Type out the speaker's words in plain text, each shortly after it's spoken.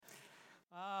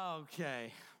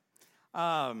Okay.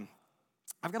 I've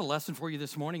got a lesson for you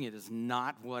this morning. It is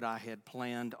not what I had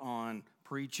planned on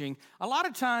preaching. A lot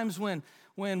of times when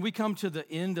we come to the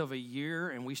end of a year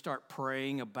and we start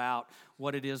praying about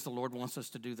what it is the Lord wants us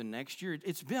to do the next year,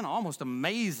 it's been almost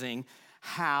amazing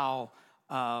how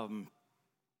the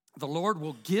Lord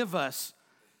will give us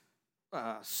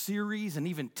series and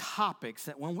even topics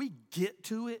that when we get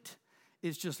to it,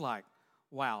 it's just like,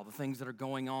 wow, the things that are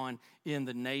going on in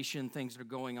the nation, things that are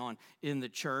going on in the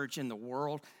church, in the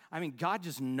world. I mean, God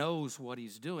just knows what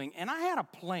he's doing. And I had a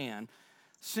plan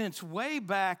since way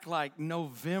back like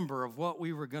November of what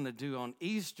we were going to do on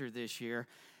Easter this year.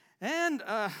 And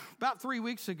about 3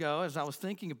 weeks ago, as I was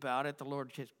thinking about it, the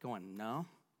Lord kept going, no.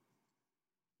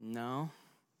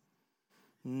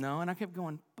 And I kept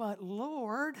going, but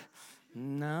Lord,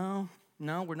 no,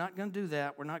 we're not going to do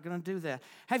that. We're not going to do that.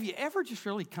 Have you ever just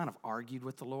really kind of argued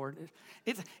with the Lord?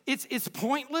 It's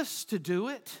pointless to do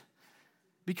it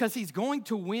because he's going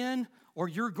to win or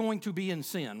you're going to be in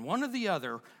sin. One or the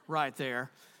other right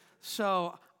there.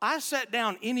 So I sat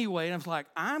down anyway and I was like,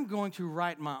 I'm going to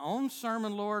write my own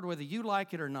sermon, Lord, whether you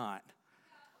like it or not.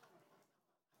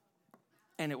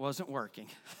 And it wasn't working.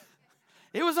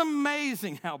 It was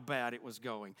amazing how bad it was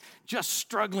going, just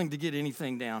struggling to get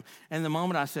anything down. And the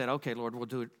moment I said, okay, Lord, we'll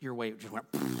do it your way, it just went,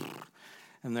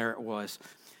 and there it was.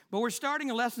 But we're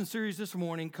starting a lesson series this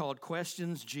morning called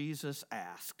Questions Jesus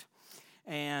Asked.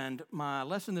 And my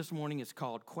lesson this morning is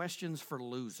called Questions for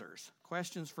Losers.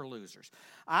 Questions for Losers.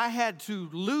 I had to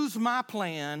lose my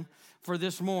plan for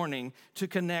this morning to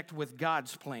connect with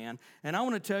God's plan. And I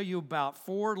want to tell you about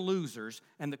 4 losers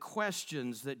and the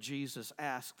questions that Jesus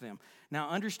asked them. Now,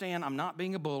 understand, I'm not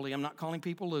being a bully. I'm not calling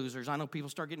people losers. I know people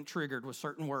start getting triggered with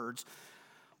certain words.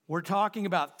 We're talking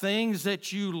about things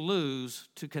that you lose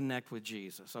to connect with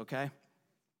Jesus, okay?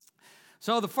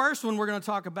 So the first one we're going to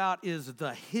talk about is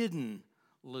the hidden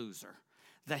loser.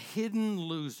 The hidden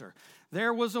loser.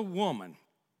 There was a woman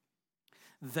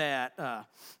that,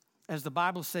 as the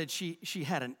Bible said, she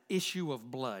had an issue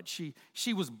of blood.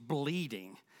 She was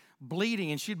bleeding,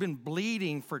 and she'd been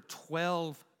bleeding for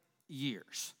 12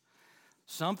 years.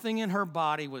 Something in her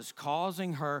body was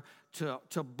causing her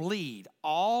to bleed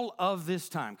all of this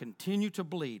time, continue to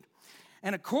bleed.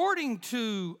 And according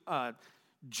to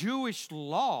Jewish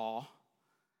law,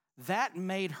 that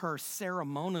made her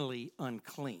ceremonially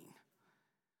unclean,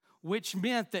 which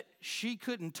meant that she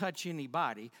couldn't touch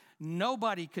anybody.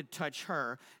 Nobody could touch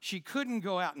her. She couldn't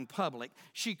go out in public.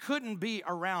 She couldn't be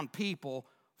around people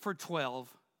for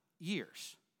 12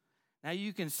 years. Now,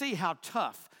 you can see how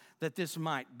tough that this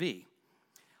might be.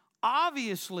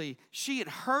 Obviously, she had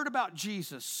heard about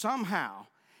Jesus somehow,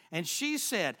 and she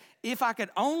said, if I could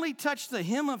only touch the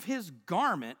hem of his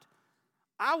garment,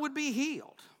 I would be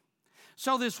healed.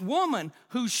 So this woman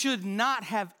who should not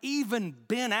have even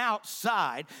been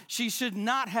outside, she should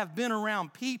not have been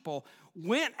around people,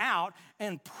 went out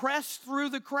and pressed through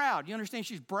the crowd. You understand?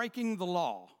 She's breaking the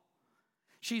law.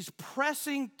 She's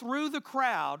pressing through the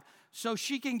crowd so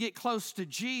she can get close to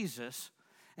Jesus,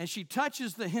 and she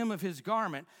touches the hem of his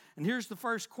garment. And here's the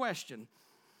first question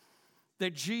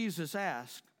that Jesus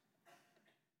asked.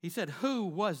 He said, who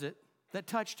was it that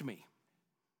touched me?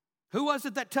 Who was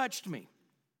it that touched me?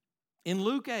 In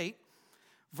Luke 8,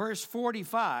 verse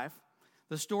 45,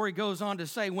 the story goes on to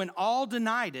say, when all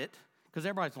denied it, because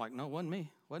everybody's like, no, it wasn't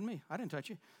me, I didn't touch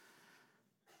you.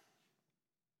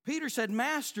 Peter said,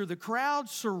 Master, the crowd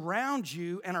surround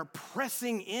you and are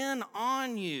pressing in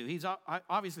on you. He's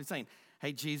obviously saying,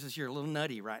 hey, Jesus, you're a little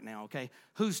nutty right now, okay?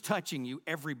 Who's touching you?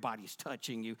 Everybody's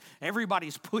touching you.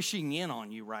 Everybody's pushing in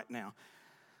on you right now.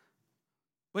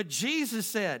 But Jesus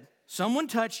said, someone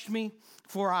touched me,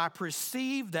 for I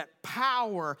perceive that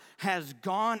power has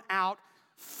gone out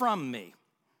from me.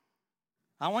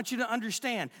 I want you to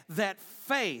understand that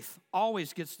faith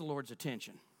always gets the Lord's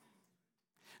attention.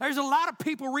 There's a lot of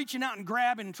people reaching out and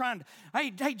grabbing and trying to,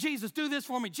 hey, Jesus, do this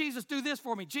for me. Jesus, do this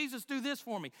for me. Jesus, do this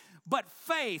for me. But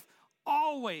faith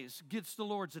always gets the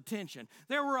Lord's attention.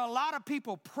 There were a lot of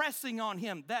people pressing on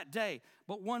him that day,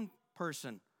 but one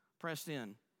person pressed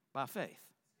in by faith.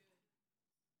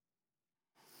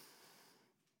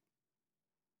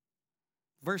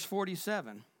 Verse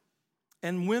 47,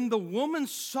 and when the woman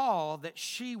saw that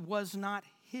she was not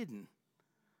hidden,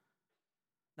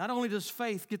 not only does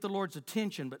faith get the Lord's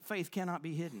attention, but faith cannot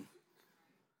be hidden.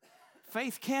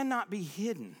 Faith cannot be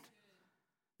hidden.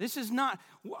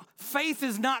 Faith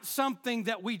is not something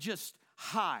that we just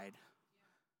hide.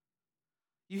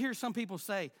 You hear some people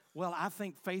say, well, I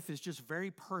think faith is just very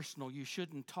personal. You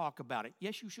shouldn't talk about it.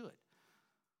 Yes, you should.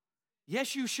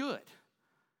 Yes, you should.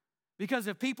 Because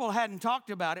if people hadn't talked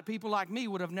about it, people like me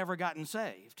would have never gotten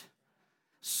saved.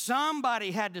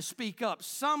 Somebody had to speak up.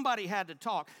 Somebody had to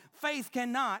talk. Faith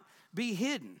cannot be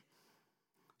hidden.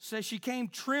 Says she came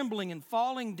trembling and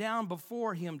falling down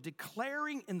before him,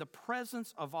 declaring in the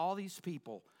presence of all these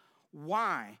people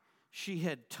why she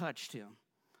had touched him.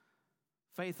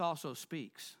 Faith also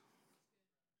speaks.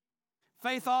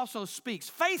 Faith also speaks.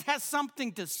 Faith has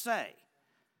something to say.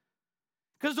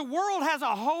 Because the world has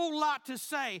a whole lot to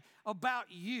say about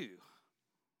you.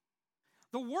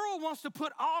 The world wants to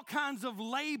put all kinds of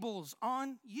labels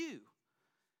on you.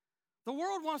 The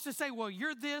world wants to say, well,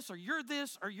 you're this, or you're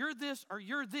this, or you're this, or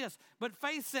you're this. But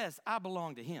faith says, I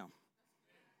belong to him.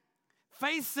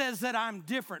 Faith says that I'm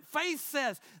different. Faith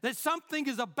says that something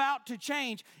is about to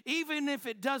change, even if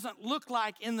it doesn't look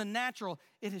like in the natural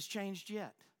it has changed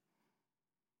yet.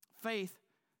 Faith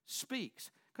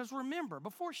speaks. Because remember,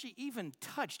 before she even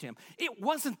touched him, it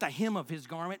wasn't the hem of his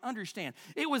garment. Understand,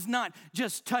 it was not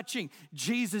just touching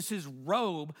Jesus'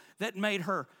 robe that made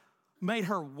her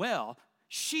well.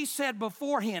 She said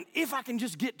beforehand, if I can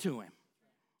just get to him.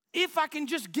 If I can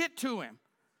just get to him.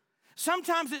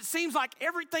 Sometimes it seems like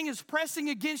everything is pressing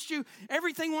against you.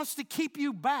 Everything wants to keep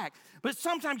you back. But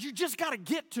sometimes you just got to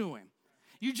get to him.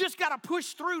 You just got to push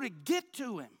through to get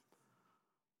to him.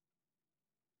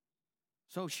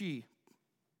 So she,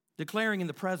 declaring in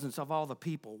the presence of all the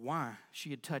people why she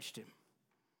had touched him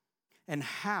and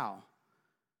how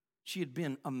she had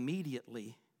been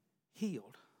immediately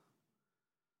healed.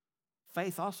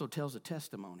 Faith also tells a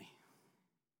testimony.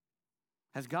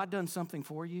 Has God done something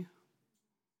for you?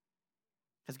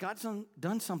 Has God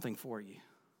done something for you?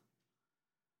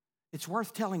 It's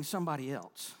worth telling somebody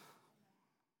else.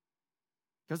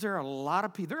 Because there are a lot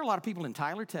of people in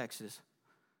Tyler, Texas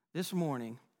this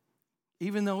morning,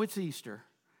 even though it's Easter,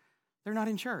 they're not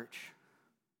in church.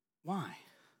 Why?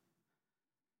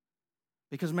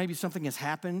 Because maybe something has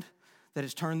happened that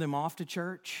has turned them off to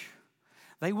church.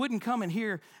 They wouldn't come in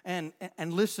here and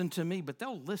listen to me, but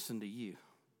they'll listen to you.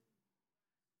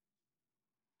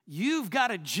 You've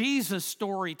got a Jesus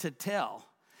story to tell.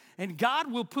 And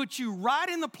God will put you right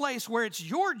in the place where it's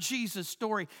your Jesus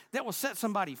story that will set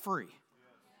somebody free.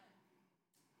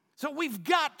 So we've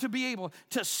got to be able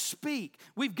to speak.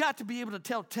 We've got to be able to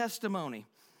tell testimony.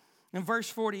 In verse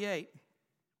 48,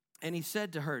 and he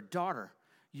said to her, daughter,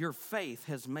 your faith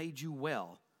has made you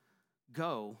well.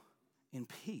 Go in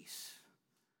peace.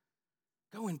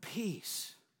 Go in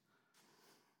peace.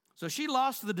 So she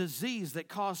lost the disease that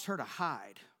caused her to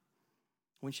hide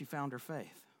when she found her faith.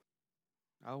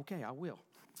 Okay, I will.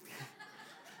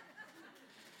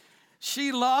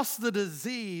 She lost the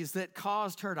disease that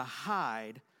caused her to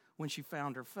hide when she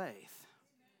found her faith.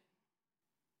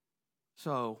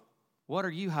 So, what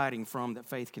are you hiding from that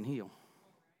faith can heal?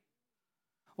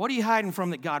 What are you hiding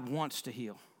from that God wants to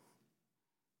heal?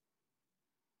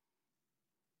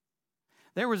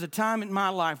 There was a time in my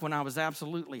life when I was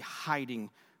absolutely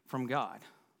hiding from God.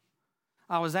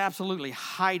 I was absolutely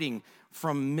hiding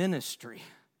from ministry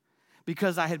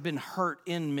because I had been hurt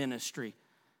in ministry.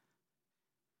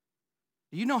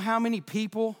 Do you know how many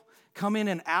people come in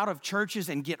and out of churches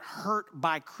and get hurt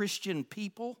by Christian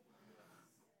people?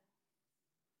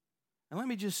 And let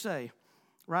me just say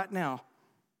right now,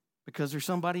 because there's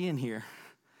somebody in here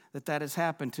that has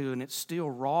happened to, and it's still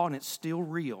raw and it's still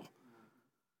real.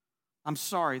 I'm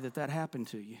sorry that happened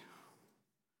to you.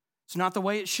 It's not the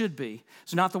way it should be.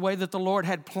 It's not the way that the Lord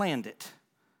had planned it.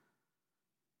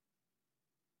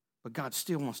 But God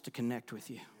still wants to connect with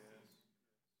you.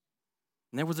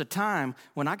 And there was a time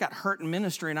when I got hurt in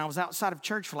ministry and I was outside of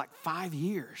church for like 5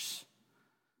 years.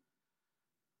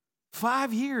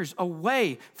 5 years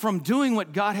away from doing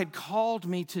what God had called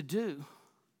me to do.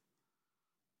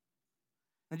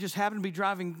 I just happened to be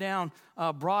driving down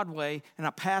Broadway and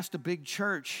I passed a big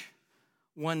church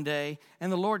one day, and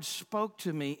the Lord spoke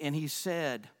to me, and he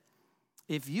said,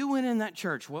 if you went in that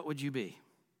church, what would you be?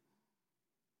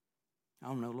 I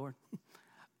don't know, Lord.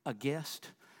 A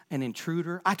guest, an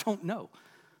intruder? I don't know.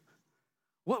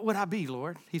 What would I be,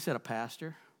 Lord? He said, a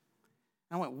pastor.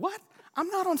 I went, what? I'm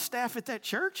not on staff at that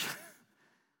church.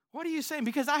 What are you saying?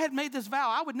 Because I had made this vow.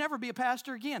 I would never be a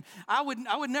pastor again. I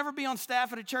would never be on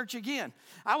staff at a church again.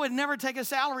 I would never take a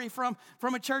salary from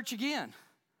a church again.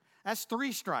 That's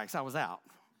 3 strikes. I was out.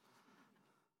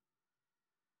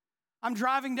 I'm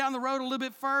driving down the road a little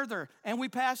bit further, and we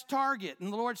passed Target,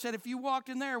 and the Lord said, if you walked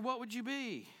in there, what would you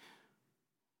be?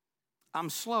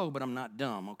 I'm slow, but I'm not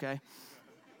dumb, okay?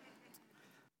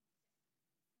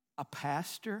 A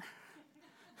pastor?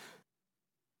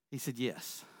 He said,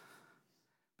 yes.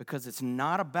 Because it's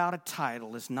not about a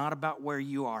title. It's not about where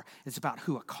you are. It's about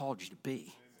who I called you to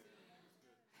be.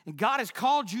 And God has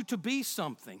called you to be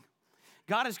something.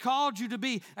 God has called you to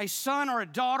be a son or a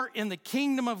daughter in the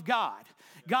kingdom of God.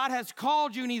 God has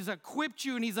called you and He's equipped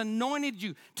you and He's anointed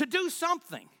you to do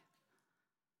something.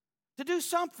 To do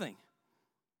something.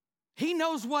 He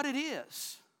knows what it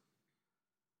is.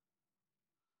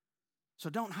 So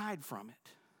don't hide from it.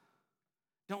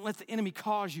 Don't let the enemy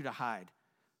cause you to hide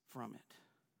from it.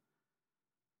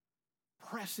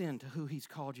 Press into who He's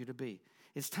called you to be.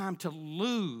 It's time to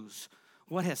lose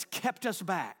what has kept us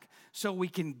back so we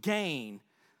can gain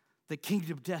the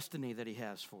kingdom destiny that He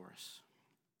has for us.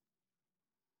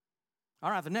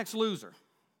 All right, the next loser,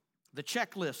 the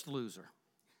checklist loser.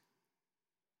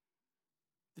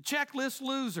 The checklist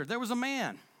loser. There was a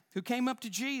man who came up to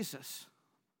Jesus.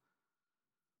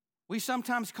 We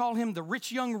sometimes call him the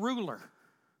rich young ruler.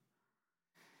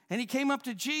 And he came up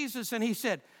to Jesus and he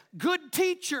said, "Good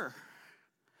teacher,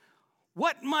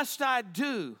 what must I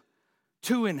do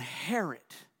to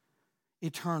inherit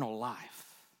eternal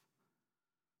life?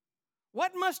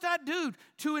 What must I do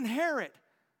to inherit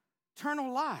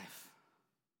eternal life?"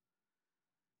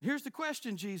 Here's the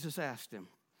question Jesus asked him.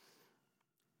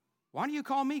 "Why do you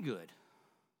call me good?"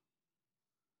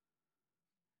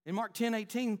 In Mark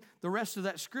 10:18, the rest of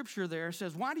that scripture there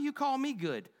says, "Why do you call me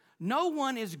good? No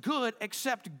one is good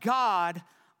except God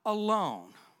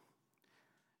alone."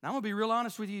 Now, I'm going to be real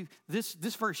honest with you. This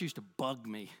verse used to bug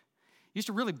me. It used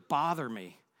to really bother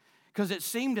me because it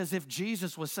seemed as if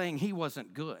Jesus was saying He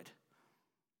wasn't good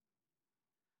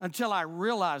until I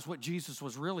realized what Jesus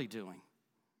was really doing.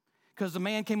 Because the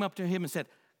man came up to Him and said,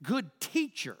 "Good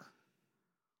teacher,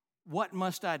 what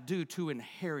must I do to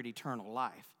inherit eternal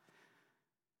life?"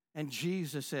 And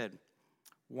Jesus said,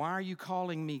 "Why are you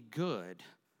calling me good?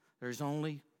 There's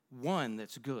only one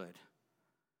that's good."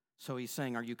 So He's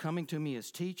saying, are you coming to me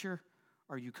as teacher,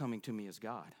 or are you coming to me as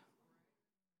God?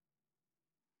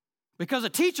 Because a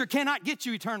teacher cannot get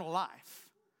you eternal life.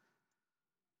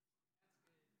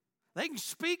 They can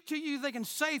speak to you, they can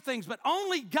say things, but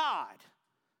only God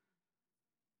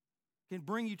can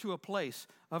bring you to a place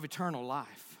of eternal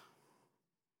life.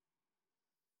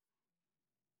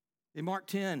 In Mark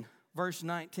 10, verse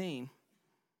 19,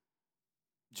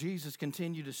 Jesus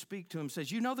continued to speak to him,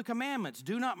 says, "You know the commandments.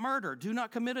 Do not murder. Do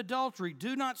not commit adultery.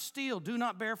 Do not steal. Do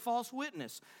not bear false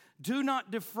witness. Do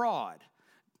not defraud.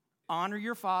 Honor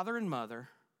your father and mother."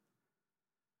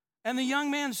 And the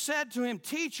young man said to him,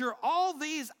 "Teacher, all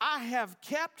these I have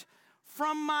kept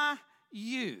from my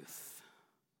youth."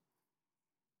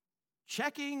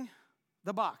 Checking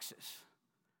the boxes.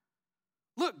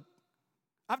 Look,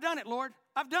 I've done it, Lord.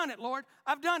 I've done it, Lord.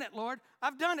 I've done it, Lord.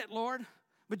 I've done it, Lord.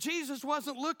 But Jesus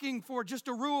wasn't looking for just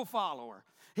a rule follower.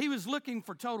 He was looking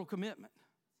for total commitment.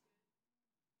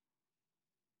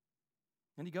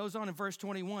 And He goes on in verse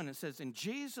 21, it says, "And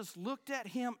Jesus looked at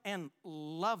him and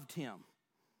loved him."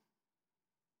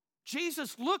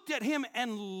 Jesus looked at him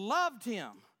and loved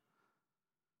him.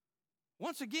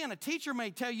 Once again, a teacher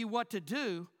may tell you what to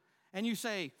do, and you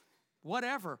say,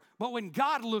 whatever. But when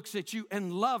God looks at you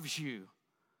and loves you,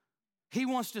 He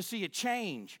wants to see a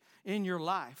change in your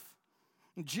life.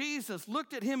 Jesus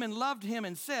looked at him and loved him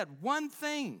and said, "One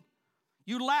thing,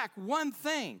 you lack one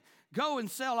thing. Go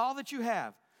and sell all that you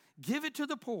have. Give it to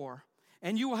the poor,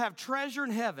 and you will have treasure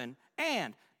in heaven.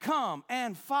 And come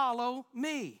and follow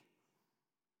me."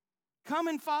 Come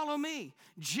and follow me.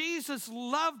 Jesus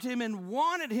loved him and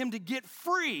wanted him to get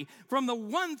free from the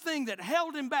one thing that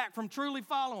held him back from truly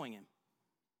following Him.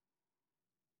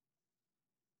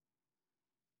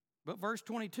 But verse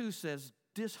 22 says,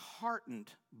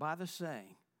 disheartened by the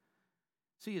saying.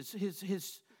 See,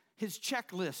 his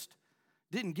checklist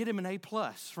didn't get him an A+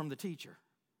 from the teacher.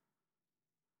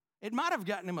 It might have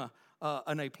gotten him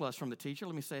an A+ from the teacher.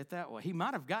 Let me say it that way. He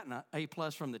might have gotten an A+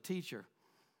 from the teacher,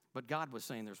 but God was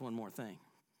saying there's one more thing.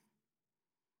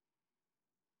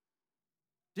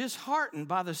 Disheartened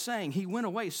by the saying, he went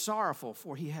away sorrowful,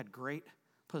 for he had great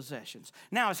possessions.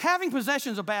 Now, is having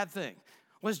possessions a bad thing?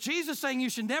 Was Jesus saying you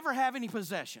should never have any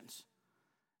possessions?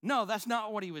 No, that's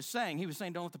not what He was saying. He was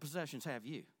saying don't let the possessions have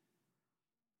you.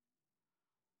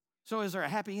 So is there a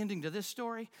happy ending to this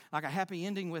story? Like a happy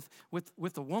ending with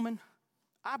the woman?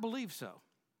 I believe so.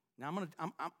 Now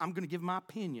I'm gonna give my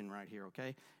opinion right here,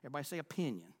 okay? Everybody say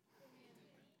opinion.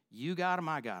 You got them,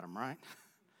 I got them, right?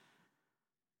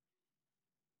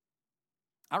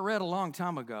 I read a long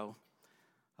time ago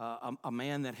a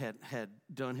man that had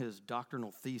done his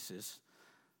doctrinal thesis.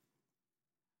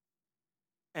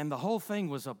 And the whole thing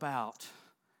was about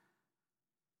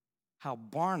how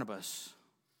Barnabas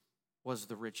was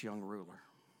the rich young ruler.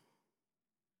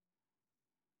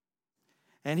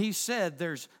 And he said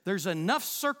there's enough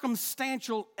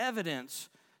circumstantial evidence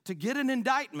to get an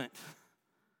indictment.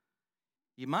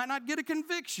 You might not get a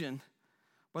conviction,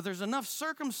 but there's enough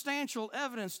circumstantial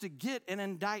evidence to get an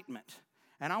indictment.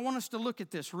 And I want us to look at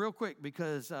this real quick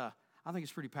because I think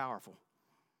it's pretty powerful.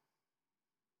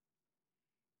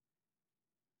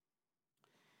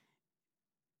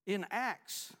 In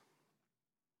Acts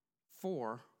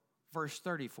 4, verse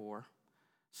 34,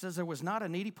 says there was not a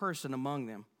needy person among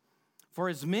them. For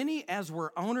as many as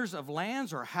were owners of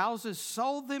lands or houses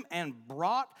sold them and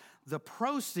brought the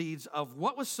proceeds of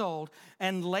what was sold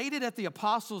and laid it at the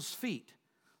apostles' feet.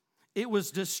 It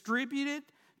was distributed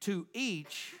to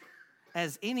each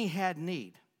as any had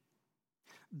need.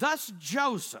 Thus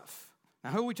Joseph, now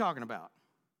who are we talking about?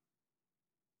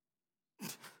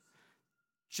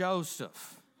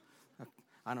 Joseph.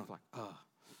 I know, like,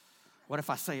 what if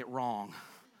I say it wrong?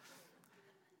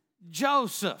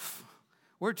 Joseph.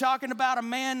 We're talking about a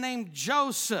man named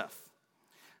Joseph,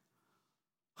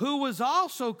 who was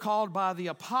also called by the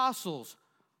apostles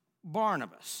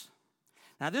Barnabas.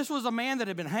 Now, this was a man that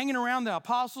had been hanging around the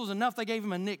apostles enough they gave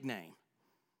him a nickname.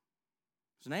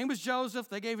 His name was Joseph.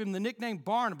 They gave him the nickname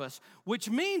Barnabas, which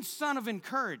means son of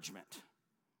encouragement.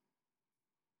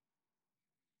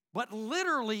 But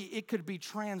literally, it could be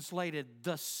translated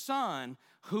the son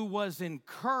who was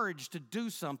encouraged to do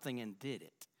something and did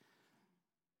it.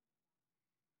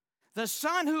 The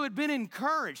son who had been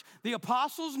encouraged. The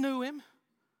apostles knew him.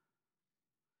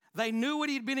 They knew what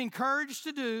he'd been encouraged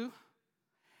to do,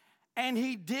 and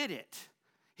he did it.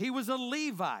 He was a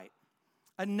Levite,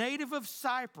 a native of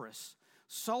Cyprus,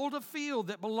 sold a field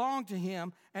that belonged to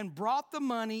him, and brought the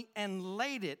money and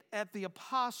laid it at the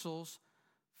apostles'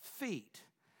 feet.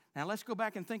 Now let's go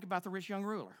back and think about the rich young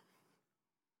ruler.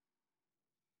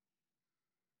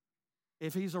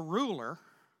 If he's a ruler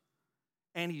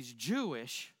and he's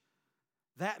Jewish,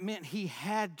 that meant he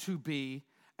had to be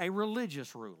a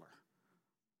religious ruler,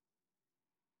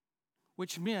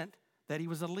 which meant that he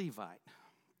was a Levite.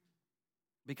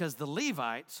 Because the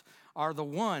Levites are the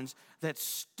ones that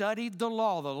studied the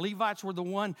law. The Levites were the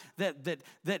one that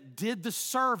did the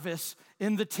service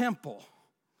in the temple.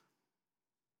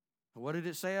 What did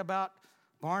it say about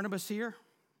Barnabas here?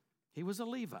 He was a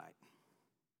Levite.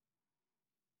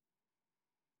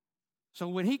 So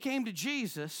when he came to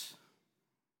Jesus,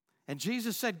 and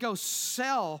Jesus said, go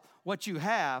sell what you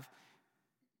have,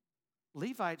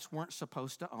 Levites weren't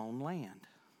supposed to own land.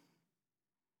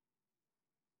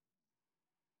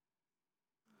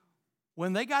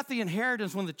 When they got the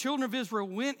inheritance, when the children of Israel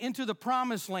went into the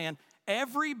promised land,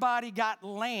 everybody got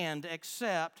land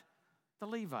except the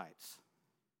Levites.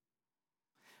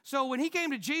 So when he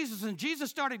came to Jesus and Jesus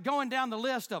started going down the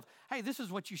list of, hey, this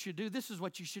is what you should do, this is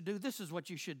what you should do, this is what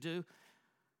you should do.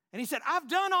 And he said, I've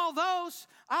done all those.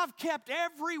 I've kept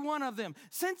every one of them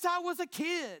since I was a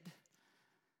kid.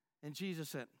 And Jesus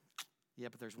said, yeah,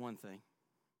 but there's one thing.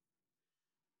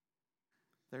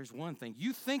 There's one thing.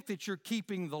 You think that you're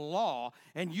keeping the law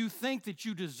and you think that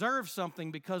you deserve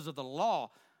something because of the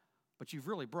law, but you've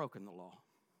really broken the law.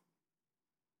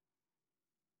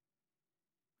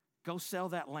 Go sell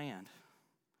that land.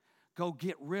 Go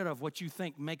get rid of what you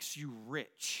think makes you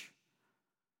rich.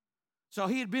 So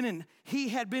he had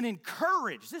been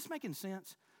encouraged. Is this making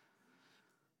sense?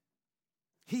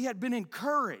 He had been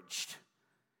encouraged.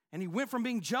 And he went from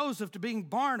being Joseph to being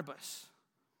Barnabas,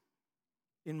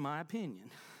 in my opinion.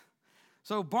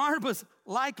 So Barnabas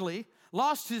likely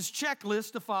lost his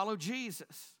checklist to follow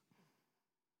Jesus.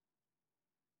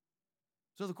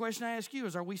 So the question I ask you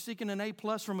is, are we seeking an A+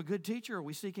 from a good teacher, or are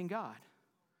we seeking God?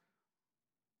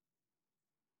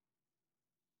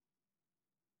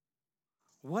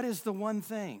 What is the one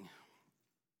thing?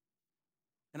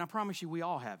 And I promise you, we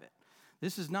all have it.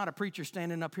 This is not a preacher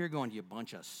standing up here going, you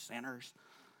bunch of sinners.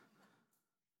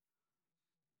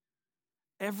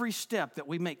 Every step that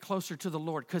we make closer to the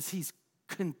Lord, because he's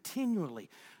continually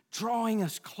drawing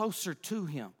us closer to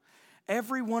him.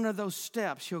 Every one of those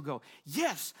steps, he'll go,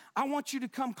 yes, I want you to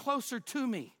come closer to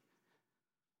me.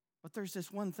 But there's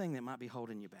this one thing that might be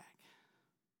holding you back.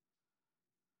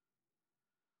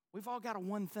 We've all got a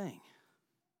one thing.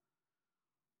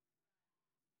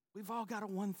 We've all got a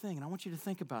one thing, and I want you to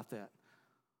think about that.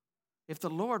 If the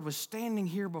Lord was standing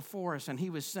here before us and he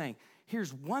was saying,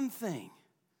 here's one thing,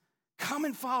 come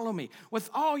and follow me with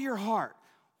all your heart,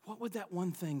 what would that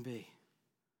one thing be?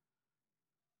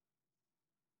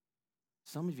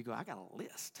 Some of you go, I got a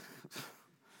list.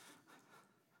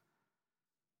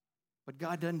 But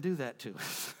God doesn't do that to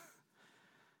us.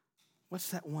 What's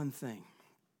that one thing?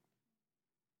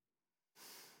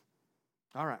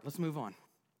 All right, let's move on.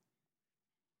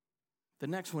 The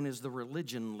next one is the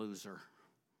religion loser.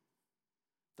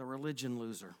 The religion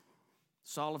loser.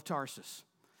 Saul of Tarsus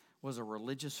was a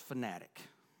religious fanatic.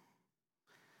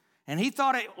 And he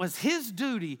thought it was his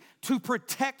duty to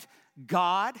protect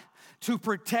God, to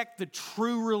protect the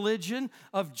true religion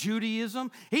of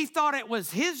Judaism. He thought it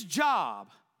was his job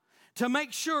to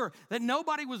make sure that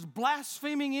nobody was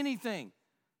blaspheming anything.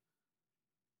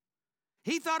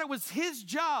 He thought it was his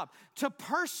job to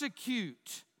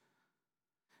persecute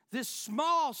this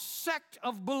small sect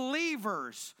of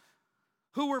believers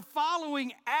who were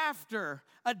following after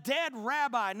a dead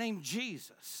rabbi named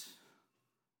Jesus.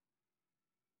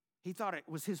 He thought it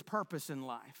was his purpose in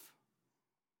life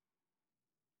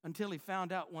until he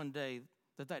found out one day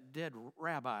that that dead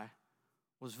rabbi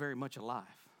was very much alive.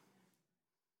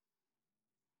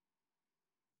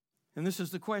 And this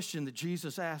is the question that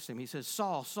Jesus asked him. He says,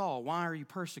 Saul, Saul, why are you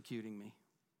persecuting me?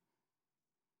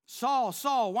 Saul,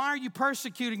 Saul, why are you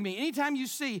persecuting me? Anytime you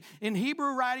see in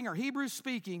Hebrew writing or Hebrew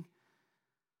speaking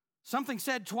something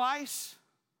said twice,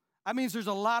 that means there's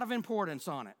a lot of importance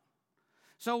on it.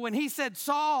 So when he said,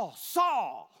 Saul,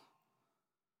 Saul,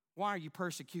 why are you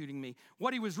persecuting me?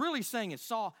 What he was really saying is,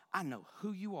 Saul, I know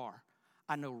who you are.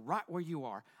 I know right where you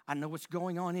are. I know what's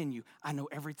going on in you. I know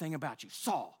everything about you.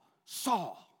 Saul,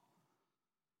 Saul.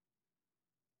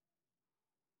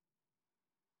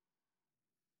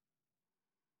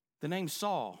 The name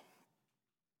Saul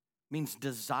means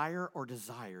desire or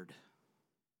desired.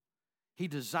 He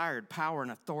desired power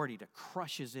and authority to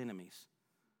crush his enemies.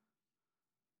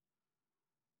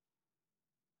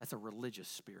 That's a religious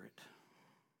spirit.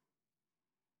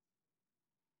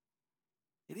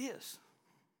 It is.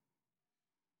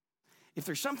 If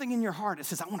there's something in your heart that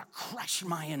says, I want to crush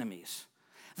my enemies,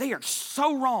 they are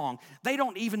so wrong, they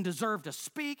don't even deserve to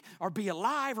speak or be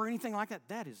alive or anything like that,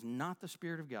 that is not the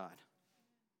Spirit of God.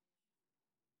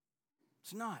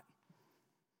 It's not.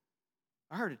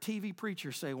 I heard a TV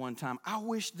preacher say one time, I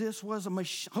wish this was a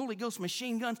Holy Ghost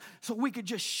machine gun so we could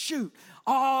just shoot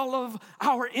all of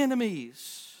our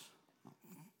enemies.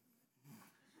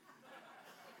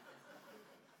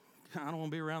 I don't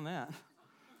want to be around that.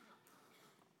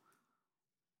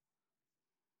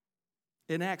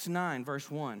 In Acts 9,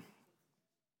 verse 1,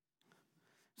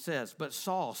 says, but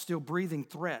Saul, still breathing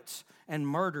threats and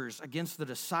murders against the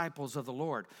disciples of the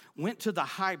Lord, went to the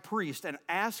high priest and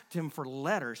asked him for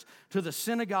letters to the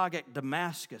synagogue at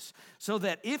Damascus, so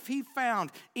that if he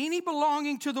found any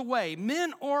belonging to the way,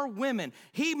 men or women,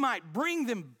 he might bring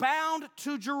them bound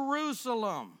to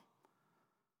Jerusalem.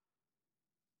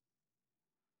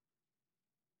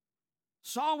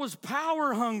 Saul was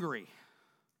power hungry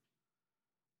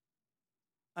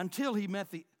until he met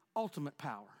the ultimate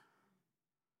power.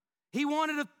 He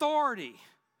wanted authority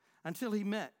until he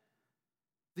met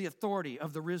the authority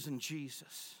of the risen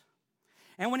Jesus.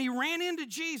 And when he ran into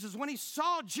Jesus, when he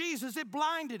saw Jesus, it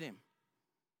blinded him.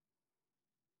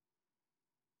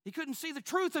 He couldn't see the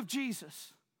truth of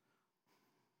Jesus.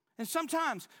 And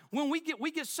sometimes when we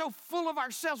get so full of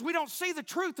ourselves, we don't see the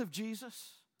truth of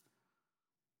Jesus.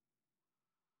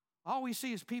 All we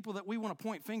see is people that we want to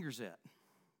point fingers at.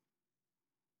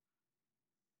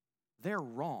 They're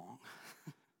wrong.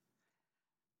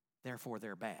 Therefore,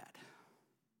 they're bad.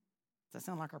 Does that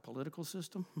sound like our political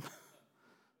system?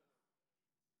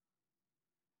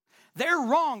 They're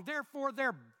wrong, therefore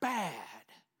they're bad.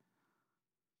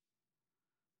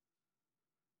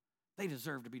 They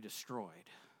deserve to be destroyed.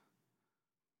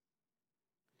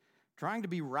 Trying to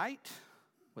be right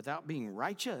without being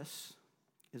righteous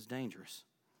is dangerous.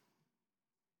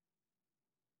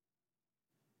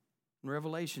 In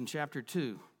Revelation chapter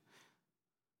 2,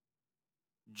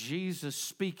 Jesus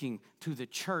speaking to the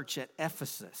church at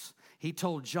Ephesus. He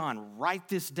told John, write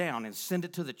this down and send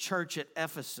it to the church at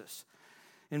Ephesus.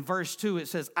 In verse 2, it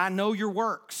says, I know your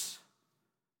works,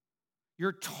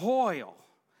 your toil,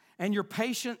 and your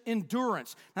patient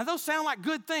endurance. Now, those sound like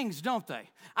good things, don't they?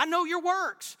 I know your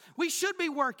works. We should be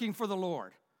working for the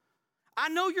Lord. I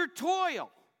know your toil.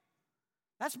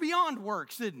 That's beyond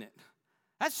works, isn't it?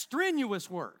 That's strenuous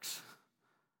works.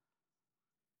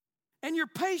 And your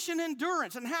patient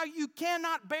endurance and how you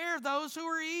cannot bear those who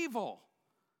are evil,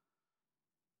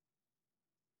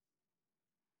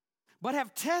 but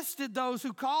have tested those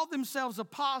who call themselves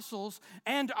apostles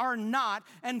and are not,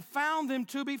 and found them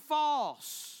to be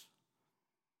false.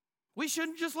 We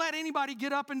shouldn't just let anybody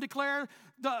get up and declare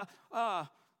the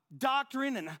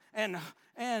doctrine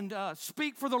and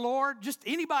speak for the Lord. Just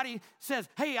anybody says,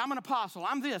 hey, I'm an apostle,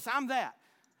 I'm this, I'm that.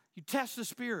 You test the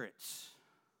spirits.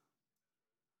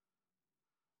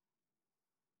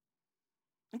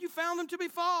 And you found them to be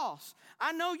false.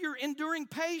 I know you're enduring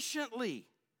patiently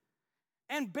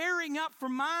and bearing up for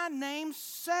my name's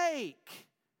sake.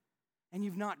 And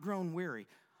you've not grown weary.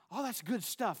 Oh, that's good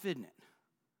stuff, isn't it?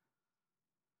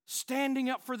 Standing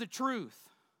up for the truth.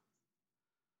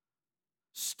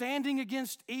 standing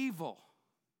against evil,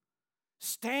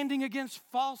 standing against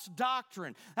false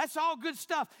doctrine. That's all good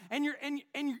stuff. And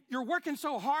you're working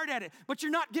so hard at it, but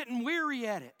you're not getting weary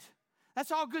at it.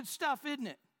 That's all good stuff, isn't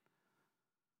it?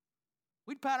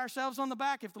 We'd pat ourselves on the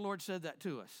back if the Lord said that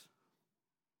to us.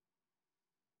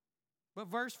 But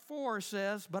verse 4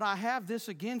 says, but I have this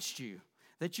against you,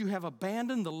 that you have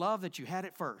abandoned the love that you had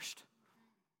at first.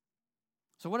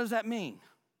 So what does that mean?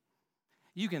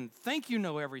 You can think you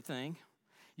know everything.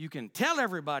 You can tell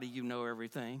everybody you know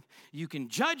everything. You can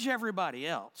judge everybody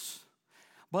else.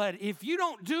 But if you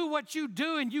don't do what you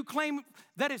do and you claim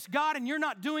that it's God and you're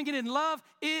not doing it in love,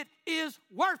 it is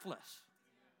worthless.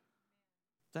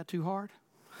 Is that too hard?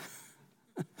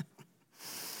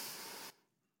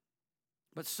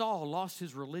 But Saul lost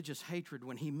his religious hatred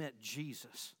when he met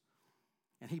Jesus,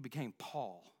 and he became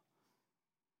Paul.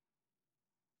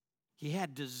 He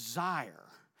had desire.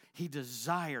 He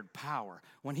desired power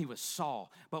when he was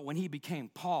Saul, but when he became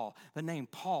Paul, the name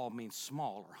Paul means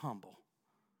small or humble.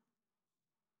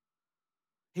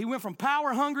 He went from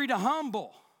power hungry to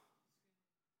humble.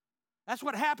 That's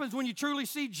what happens when you truly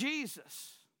see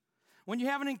Jesus, when you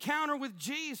have an encounter with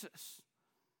Jesus.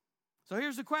 So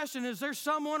here's the question: is there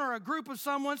someone or a group of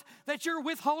someones that you're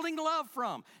withholding love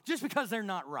from just because they're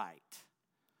not right?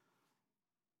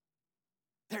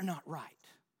 They're not right.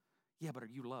 Yeah, but are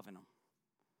you loving them?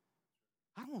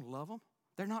 I don't want to love them.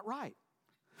 They're not right.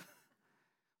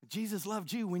 Jesus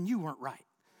loved you when you weren't right.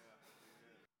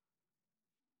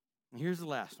 And here's the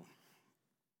last one.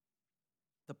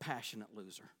 The passionate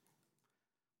loser.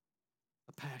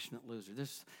 The passionate loser.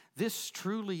 This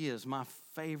truly is my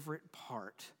favorite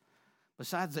part.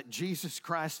 Besides that Jesus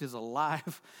Christ is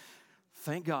alive,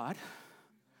 thank God.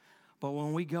 But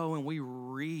when we go and we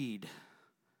read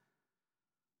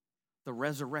the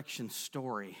resurrection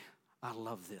story, I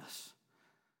love this.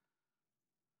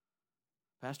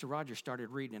 Pastor Roger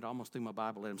started reading it almost through my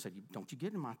Bible and said, don't you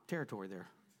get in my territory there.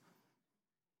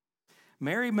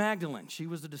 Mary Magdalene, she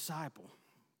was a disciple.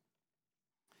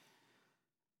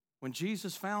 When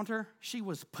Jesus found her, she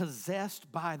was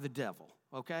possessed by the devil,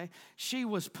 okay? She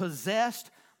was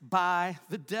possessed by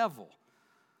the devil.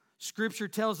 Scripture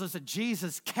tells us that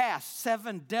Jesus cast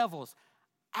 7 devils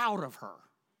out of her.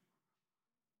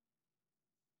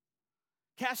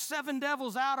 Cast 7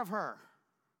 devils out of her.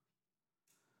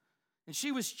 And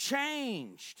she was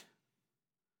changed.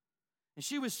 And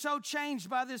she was so changed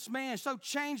by this man, so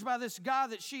changed by this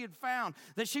God that she had found,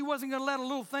 that she wasn't going to let a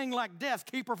little thing like death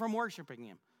keep her from worshiping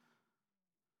him.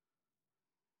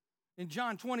 In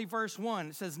John 20, verse 1,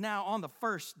 it says, now on the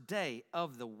first day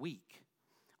of the week.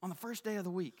 On the first day of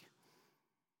the week.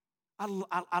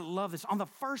 I love this. On the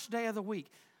first day of the week.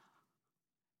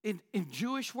 In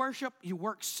Jewish worship, you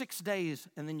work 6 days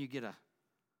and then you get a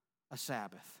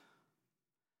Sabbath.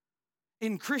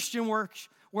 In Christian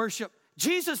worship,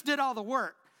 Jesus did all the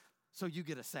work, so you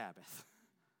get a Sabbath.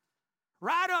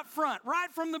 Right up front, right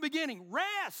from the beginning,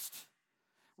 rest.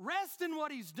 Rest in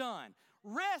what he's done.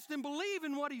 Rest and believe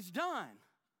in what he's done.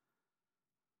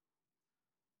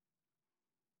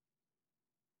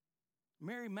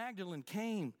 Mary Magdalene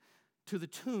came to the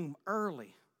tomb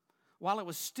early while it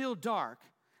was still dark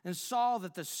and saw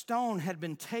that the stone had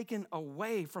been taken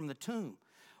away from the tomb.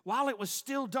 While it was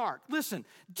still dark. Listen,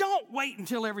 don't wait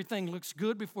until everything looks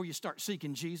good before you start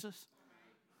seeking Jesus.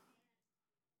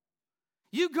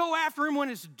 You go after him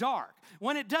when it's dark,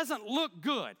 when it doesn't look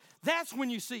good. That's when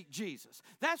you seek Jesus.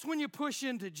 That's when you push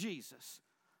into Jesus.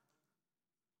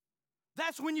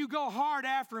 That's when you go hard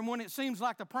after him when it seems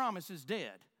like the promise is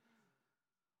dead.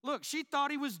 Look, she thought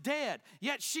he was dead,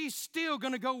 yet she's still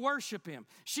going to go worship him.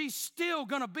 She's still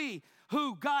going to be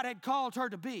who God had called her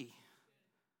to be.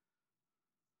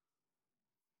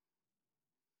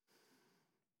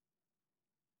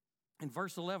 In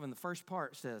verse 11, the first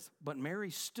part says, but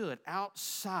Mary stood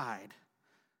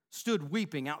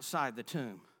weeping outside the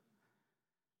tomb.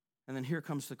 And then here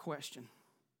comes the question.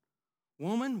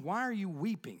 Woman, why are you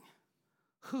weeping?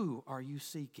 Who are you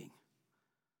seeking?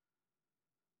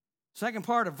 Second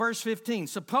part of verse 15,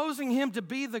 supposing him to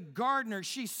be the gardener,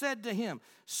 she said to him,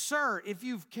 sir, if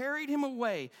you've carried him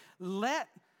away,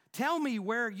 tell me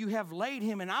where you have laid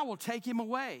him, and I will take him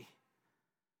away.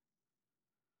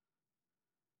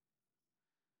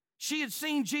 She had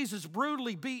seen Jesus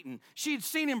brutally beaten. She had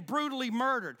seen him brutally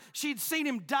murdered. She had seen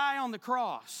him die on the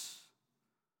cross.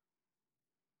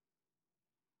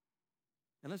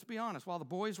 And let's be honest, while the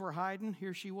boys were hiding,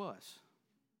 here she was.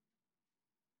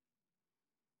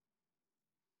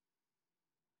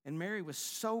 And Mary was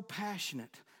so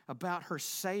passionate about her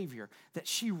Savior that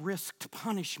she risked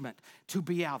punishment to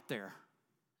be out there.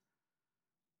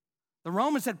 The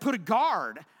Romans had put a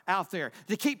guard out there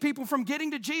to keep people from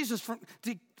getting to Jesus,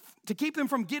 to keep them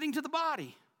from getting to the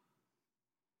body.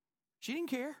 She didn't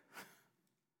care.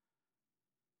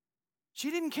 She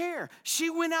didn't care.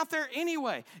 She went out there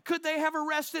anyway. Could they have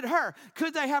arrested her?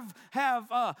 Could they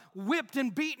have whipped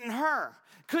and beaten her?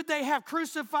 Could they have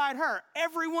crucified her?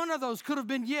 Every one of those could have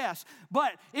been yes,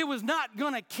 but it was not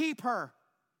going to keep her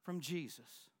from Jesus.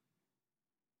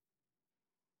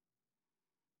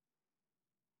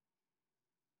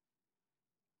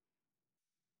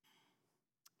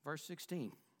 Verse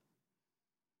 16,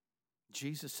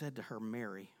 Jesus said to her,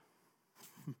 Mary.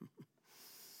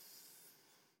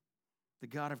 The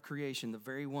God of creation, the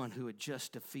very one who had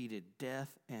just defeated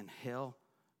death and hell,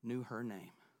 knew her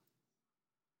name.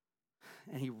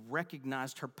 And he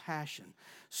recognized her passion.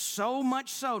 So much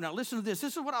so, now listen to this.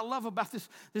 This is what I love about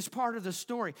this part of the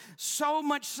story. So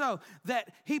much so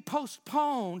that he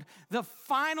postponed the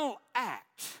final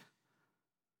act.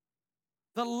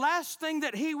 The last thing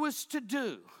that he was to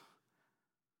do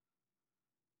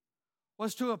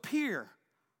was to appear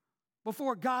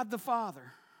before God the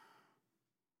Father.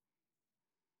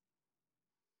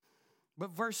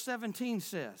 But verse 17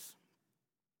 says,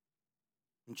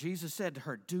 and Jesus said to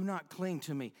her, do not cling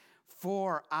to me,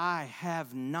 for I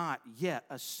have not yet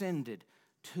ascended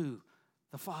to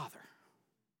the Father.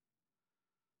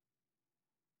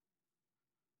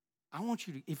 I want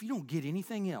you to, if you don't get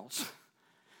anything else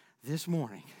this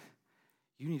morning,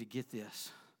 you need to get this.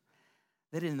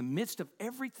 That in the midst of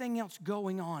everything else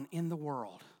going on in the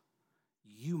world,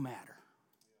 you matter.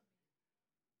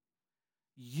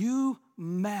 You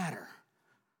matter.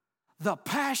 The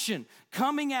passion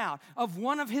coming out of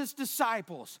one of his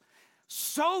disciples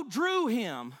so drew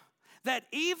him that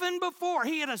even before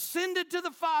he had ascended to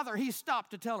the Father, he stopped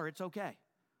to tell her, it's okay.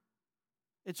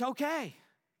 It's okay.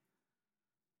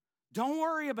 Don't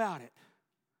worry about it.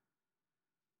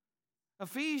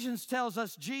 Ephesians tells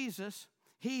us Jesus,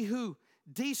 he who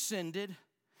descended,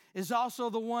 is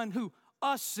also the one who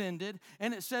ascended,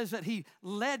 and it says that he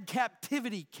led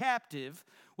captivity captive,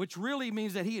 which really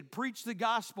means that he had preached the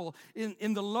gospel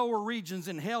in the lower regions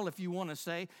in hell, if you want to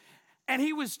say, and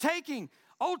he was taking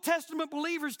Old Testament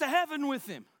believers to heaven with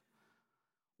him.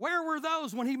 Where were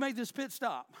those when he made this pit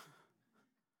stop?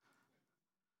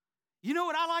 You know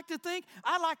what I like to think?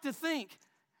 I like to think,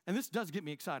 and this does get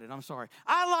me excited, I'm sorry.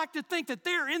 I like to think that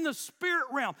they're in the spirit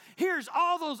realm. Here's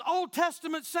all those Old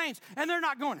Testament saints, and they're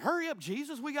not going, hurry up,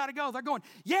 Jesus, we got to go. They're going,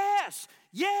 yes,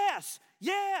 yes,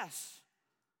 yes.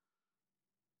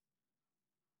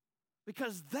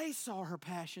 Because they saw her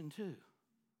passion too.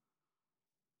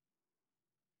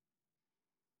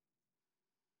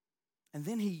 And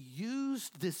then he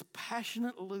used this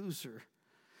passionate loser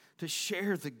to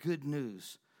share the good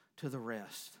news to the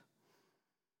rest.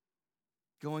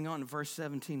 Going on in verse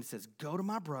 17, it says, go to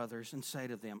my brothers and say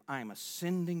to them, I am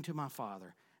ascending to my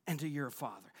Father and to your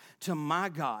Father, to my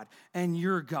God and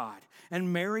your God.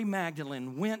 And Mary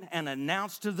Magdalene went and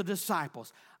announced to the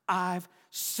disciples, I've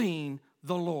seen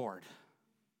the Lord.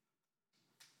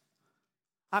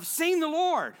 I've seen the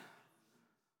Lord.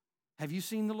 Have you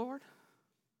seen the Lord?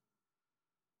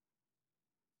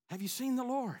 Have you seen the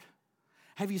Lord?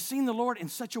 Have you seen the Lord in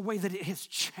such a way that it has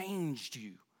changed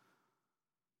you?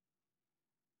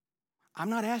 I'm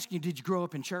not asking you, did you grow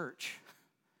up in church?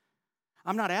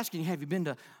 I'm not asking you, have you been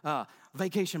to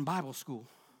Vacation Bible School?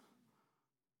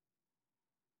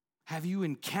 Have you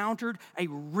encountered a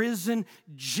risen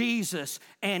Jesus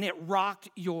and it rocked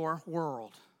your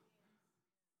world?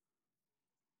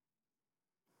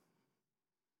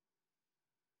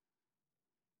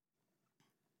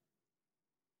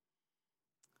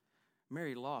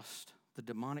 Mary lost the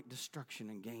demonic destruction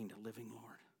and gained a living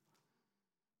Lord.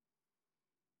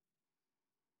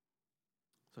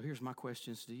 So here's my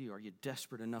questions to you. Are you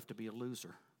desperate enough to be a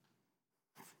loser?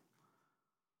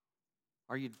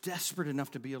 Are you desperate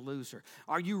enough to be a loser?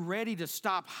 Are you ready to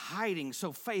stop hiding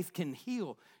so faith can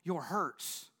heal your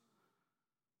hurts?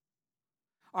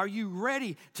 Are you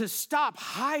ready to stop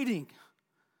hiding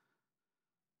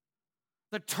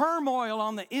the turmoil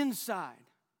on the inside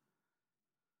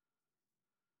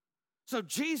so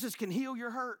Jesus can heal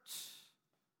your hurts?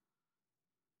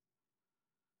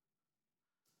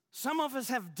 Some of us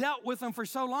have dealt with them for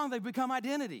so long they've become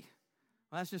identity.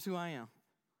 Well, that's just who I am.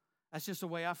 That's just the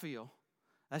way I feel.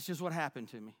 That's just what happened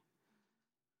to me.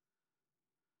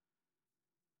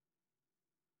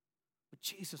 But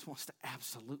Jesus wants to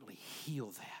absolutely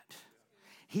heal that.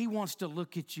 He wants to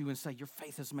look at you and say, your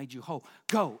faith has made you whole.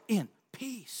 Go in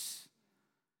peace.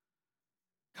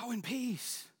 Go in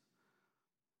peace.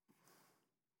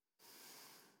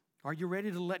 Are you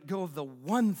ready to let go of the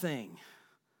one thing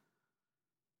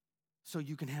so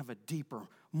you can have a deeper,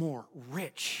 more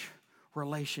rich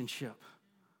relationship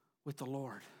with the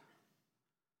Lord.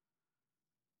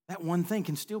 That one thing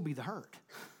can still be the hurt.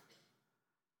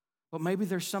 But maybe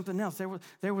there's something else.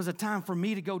 There was a time for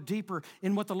me to go deeper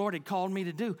in what the Lord had called me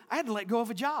to do. I had to let go of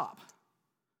a job.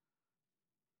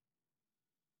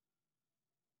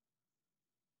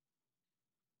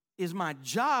 Is my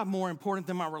job more important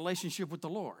than my relationship with the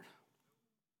Lord?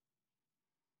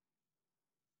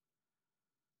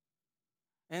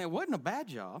 And it wasn't a bad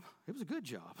job. It was a good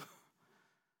job.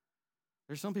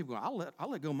 There's some people going, I'll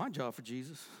let go of my job for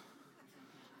Jesus.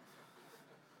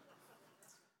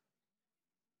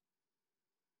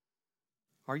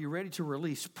 Are you ready to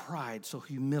release pride so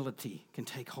humility can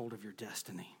take hold of your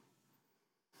destiny?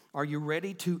 Are you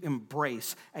ready to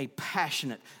embrace a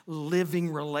passionate, living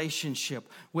relationship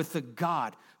with the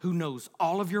God who knows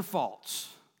all of your faults,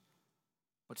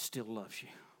 but still loves you?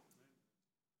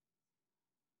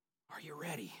 Are you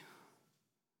ready?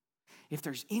 If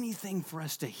there's anything for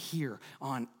us to hear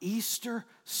on Easter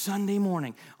Sunday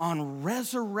morning, on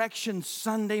Resurrection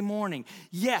Sunday morning,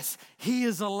 yes, He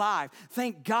is alive.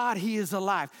 Thank God He is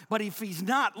alive. But if He's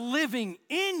not living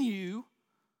in you,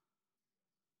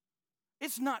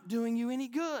 it's not doing you any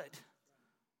good.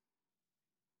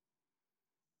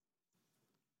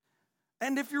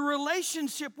 And if your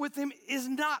relationship with Him is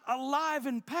not alive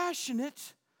and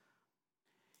passionate,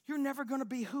 you're never going to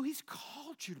be who He's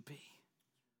called you to be.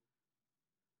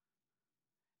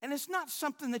 And it's not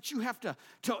something that you have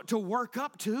to work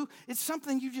up to. It's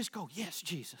something you just go, yes,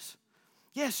 Jesus.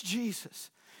 Yes,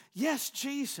 Jesus. Yes,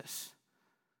 Jesus.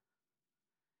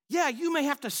 Yeah, you may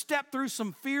have to step through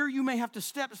some fear. You may have to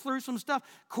step through some stuff.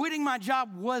 Quitting my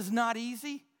job was not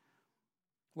easy.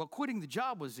 Well, quitting the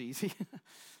job was easy.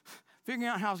 Figuring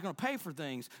out how I was going to pay for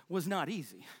things was not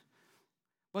easy.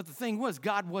 But the thing was,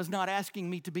 God was not asking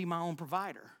me to be my own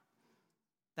provider.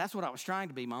 That's what I was trying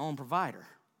to be, my own provider.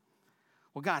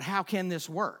 Well, God, how can this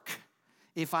work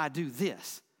if I do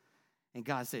this? And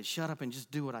God said, shut up and just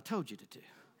do what I told you to do.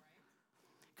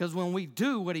 Because when we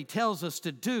do what He tells us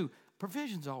to do,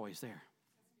 provision's always there.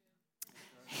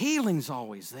 Healing's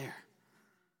always there.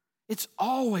 It's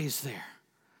always there.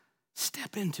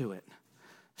 Step into it.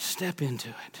 Step into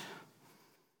it.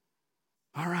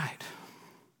 All right.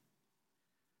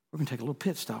 We're going to take a little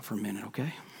pit stop for a minute,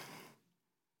 okay?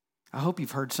 I hope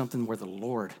you've heard something where the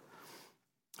Lord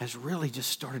has really just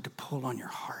started to pull on your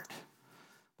heart.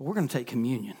 But we're going to take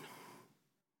communion.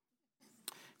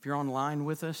 If you're online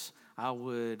with us, I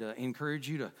would encourage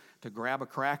you to grab a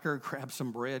cracker, grab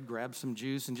some bread, grab some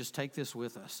juice, and just take this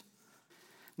with us.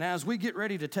 Now, as we get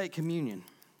ready to take communion,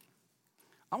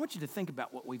 I want you to think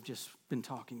about what we've just been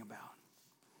talking about.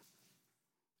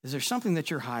 Is there something that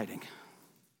you're hiding?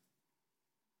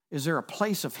 Is there a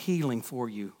place of healing for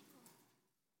you?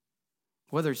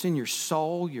 Whether it's in your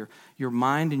soul, your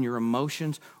mind, and your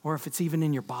emotions, or if it's even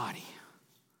in your body.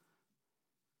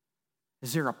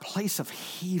 Is there a place of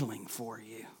healing for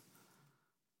you?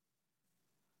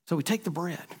 So we take the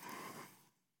bread.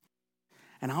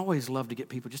 And I always love to get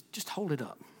people, just hold it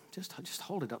up. Just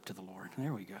hold it up to the Lord.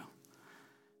 There we go.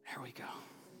 There we go.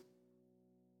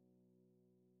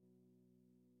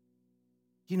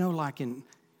 You know, like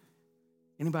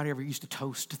anybody ever used to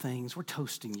toast things? We're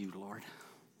toasting you, Lord.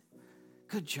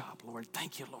 Good job, Lord.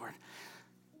 Thank you, Lord.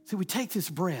 See, we take this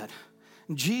bread.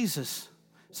 And Jesus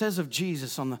says of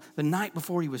Jesus on the night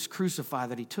before He was crucified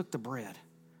that He took the bread.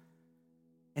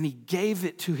 And He gave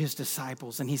it to His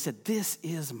disciples. And He said, this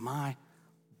is my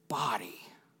body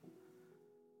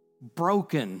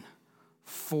broken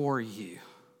for you.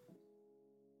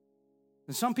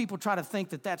 And some people try to think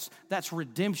that that's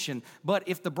redemption. But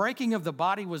if the breaking of the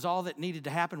body was all that needed to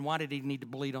happen, why did He need to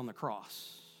bleed on the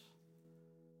cross?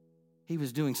 He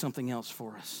was doing something else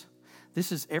for us.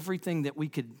 This is everything that we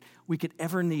could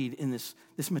ever need in this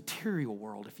material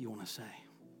world, if you want to say.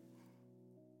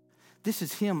 This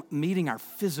is Him meeting our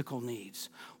physical needs.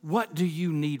 What do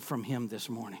you need from Him this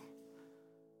morning?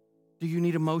 Do you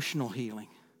need emotional healing?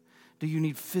 Do you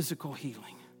need physical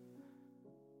healing?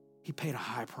 He paid a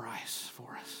high price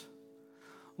for us.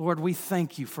 Lord, we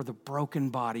thank You for the broken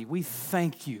body. We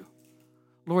thank You,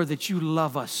 Lord, that You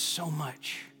love us so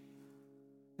much,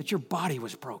 that Your body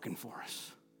was broken for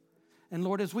us. And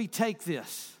Lord, as we take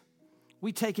this,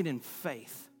 we take it in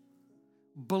faith,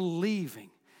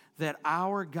 believing that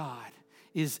our God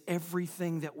is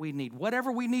everything that we need.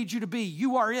 Whatever we need You to be,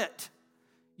 You are it.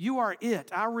 You are it.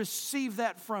 I receive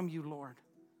that from You, Lord.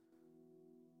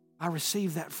 I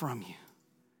receive that from You.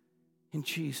 In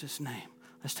Jesus' name,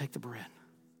 let's take the bread.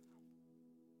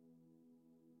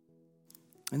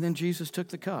 And then Jesus took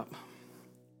the cup.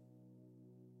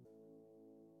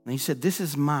 And he said, this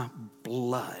is my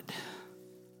blood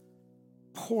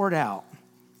poured out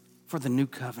for the new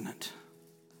covenant.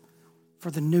 For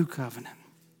the new covenant.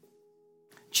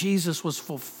 Jesus was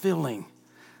fulfilling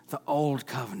the old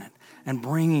covenant and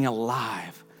bringing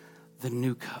alive the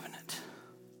new covenant.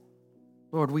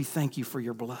 Lord, we thank you for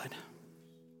your blood.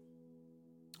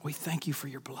 We thank you for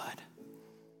your blood.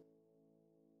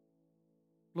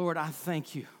 Lord, I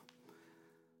thank you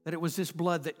that it was this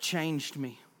blood that changed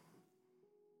me.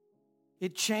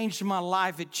 It changed my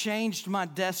life. It changed my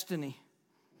destiny.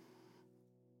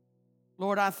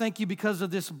 Lord, I thank you because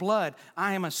of this blood,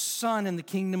 I am a son in the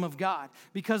kingdom of God.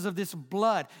 Because of this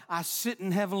blood, I sit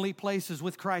in heavenly places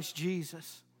with Christ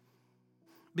Jesus.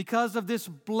 Because of this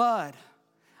blood,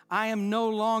 I am no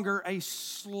longer a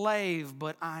slave,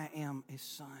 but I am a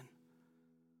son.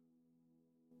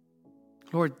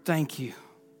 Lord, thank you.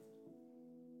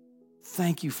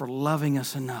 Thank you for loving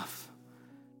us enough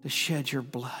to shed your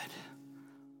blood.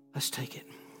 Let's take it.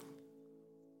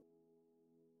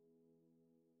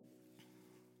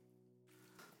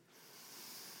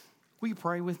 Will you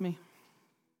pray with me?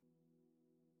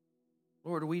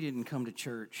 Lord, we didn't come to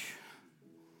church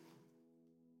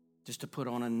just to put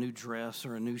on a new dress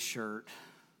or a new shirt.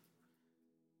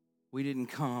 We didn't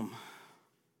come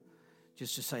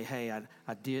just to say, hey,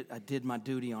 I did my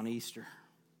duty on Easter.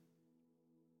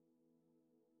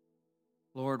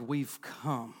 Lord, we've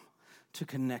come to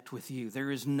connect with you.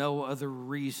 There is no other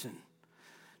reason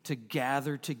to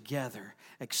gather together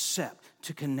except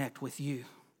to connect with you,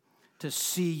 to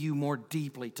see you more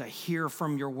deeply, to hear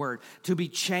from your word, to be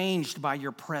changed by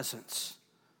your presence.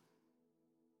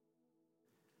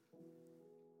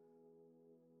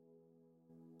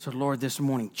 So, Lord, this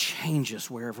morning, change us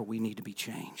wherever we need to be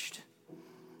changed.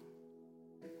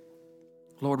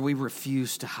 Lord, we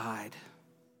refuse to hide.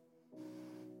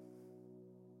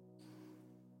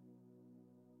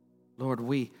 Lord,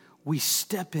 we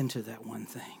step into that one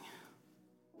thing.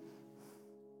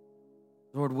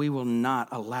 Lord, we will not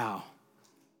allow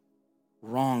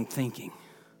wrong thinking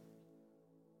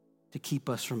to keep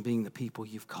us from being the people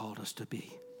you've called us to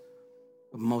be.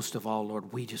 But most of all,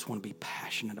 Lord, we just want to be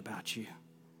passionate about you.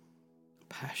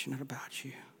 Passionate about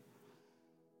you.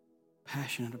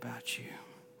 Passionate about you.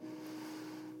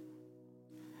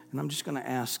 And I'm just going to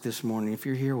ask this morning, if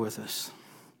you're here with us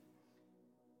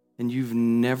and you've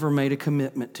never made a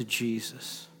commitment to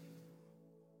Jesus,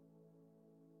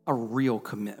 a real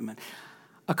commitment,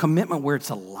 a commitment where it's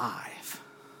alive.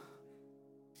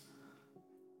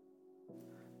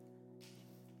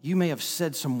 You may have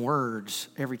said some words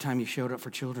every time you showed up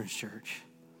for children's church,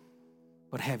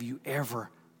 but have you ever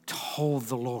told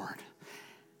the Lord,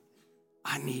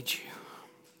 I need you.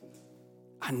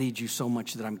 I need you so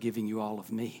much that I'm giving you all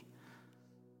of me.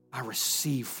 I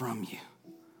receive from you.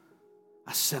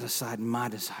 I set aside my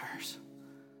desires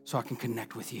so I can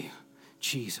connect with you.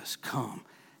 Jesus, come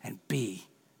and be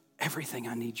everything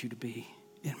I need you to be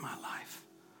in my life.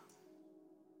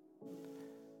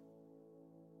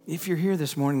 If you're here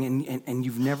this morning and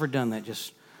you've never done that,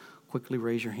 just quickly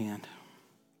raise your hand.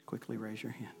 Quickly raise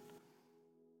your hand.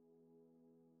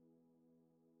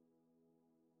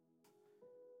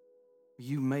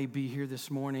 You may be here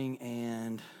this morning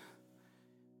and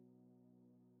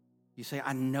you say,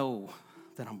 I know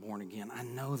that I'm born again. I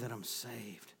know that I'm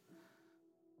saved.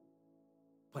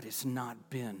 But it's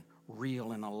not been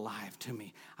real and alive to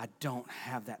me. I don't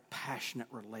have that passionate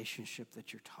relationship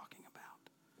that you're talking about.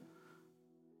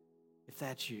 If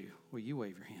that's you, will you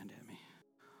wave your hand at me?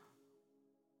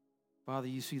 Father,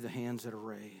 you see the hands that are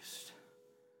raised.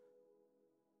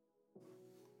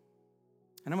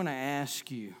 And I'm going to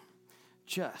ask you,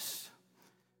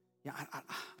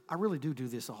 I really do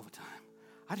this all the time.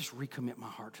 I just recommit my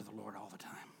heart to the Lord all the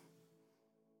time.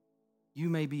 You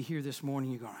may be here this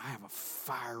morning, you're going, I have a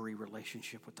fiery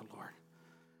relationship with the Lord.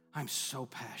 I'm so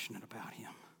passionate about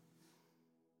him.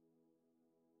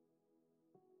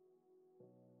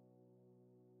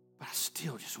 But I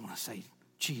still just want to say,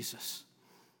 Jesus,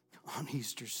 on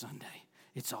Easter Sunday,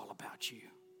 it's all about you.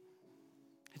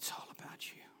 It's all about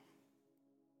you.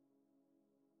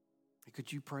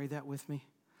 Could you pray that with me?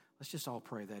 Let's just all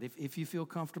pray that. If you feel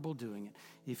comfortable doing it.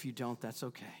 If you don't, that's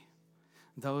okay.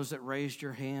 Those that raised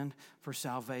your hand for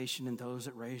salvation and those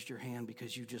that raised your hand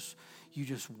because you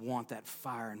just want that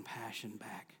fire and passion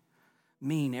back.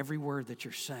 Mean every word that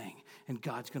you're saying, and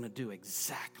God's going to do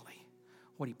exactly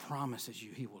what he promises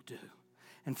you he will do.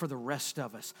 And for the rest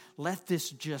of us, let this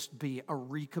just be a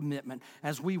recommitment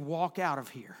as we walk out of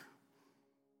here.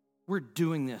 We're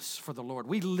doing this for the Lord.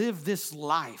 We live this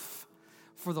life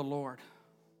for the Lord.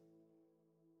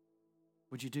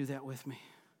 Would you do that with me?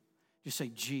 Just say,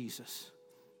 Jesus,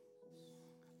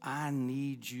 I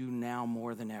need you now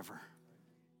more than ever.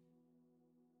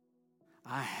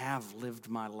 I have lived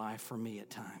my life for me at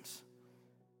times,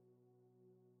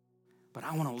 but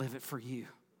I want to live it for you.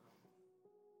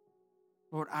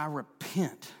 Lord, I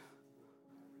repent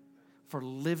for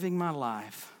living my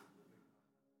life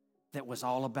that was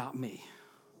all about me.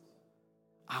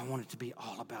 I want it to be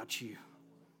all about you.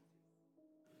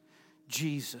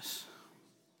 Jesus,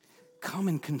 come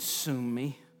and consume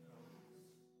me.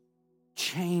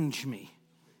 Change me.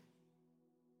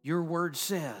 Your word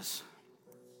says,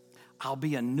 I'll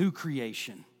be a new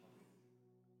creation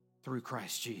through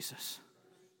Christ Jesus.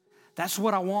 That's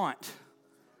what I want.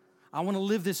 I want to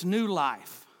live this new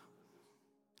life.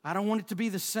 I don't want it to be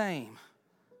the same.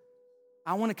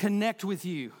 I want to connect with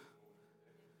you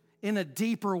in a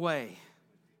deeper way,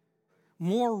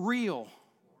 more real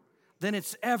than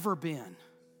it's ever been,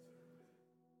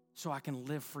 so I can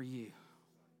live for you.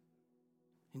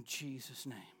 In Jesus'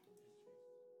 name,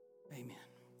 amen.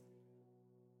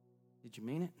 Did you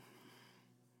mean it?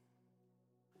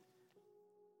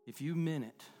 If you meant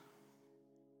it,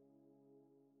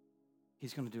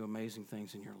 He's going to do amazing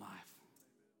things in your life.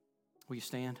 Will you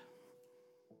stand?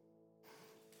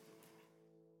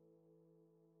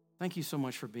 Thank you so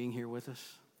much for being here with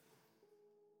us.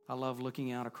 I love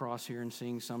looking out across here and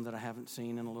seeing some that I haven't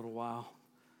seen in a little while.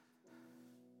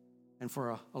 And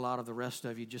for a lot of the rest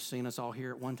of you, just seeing us all here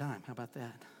at one time. How about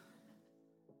that?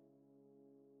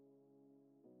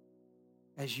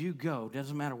 As you go,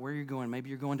 doesn't matter where you're going. Maybe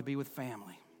you're going to be with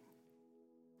family.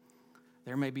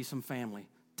 There may be some family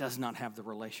does not have the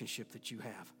relationship that you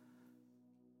have.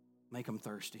 Make them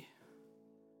thirsty.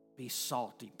 Be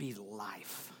salty. Be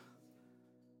life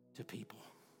to people.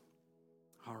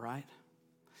 All right?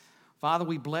 Father,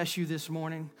 we bless you this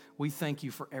morning. We thank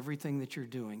you for everything that you're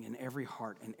doing in every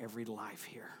heart and every life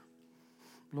here.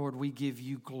 Lord, we give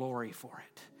you glory for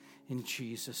it. In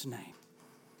Jesus' name.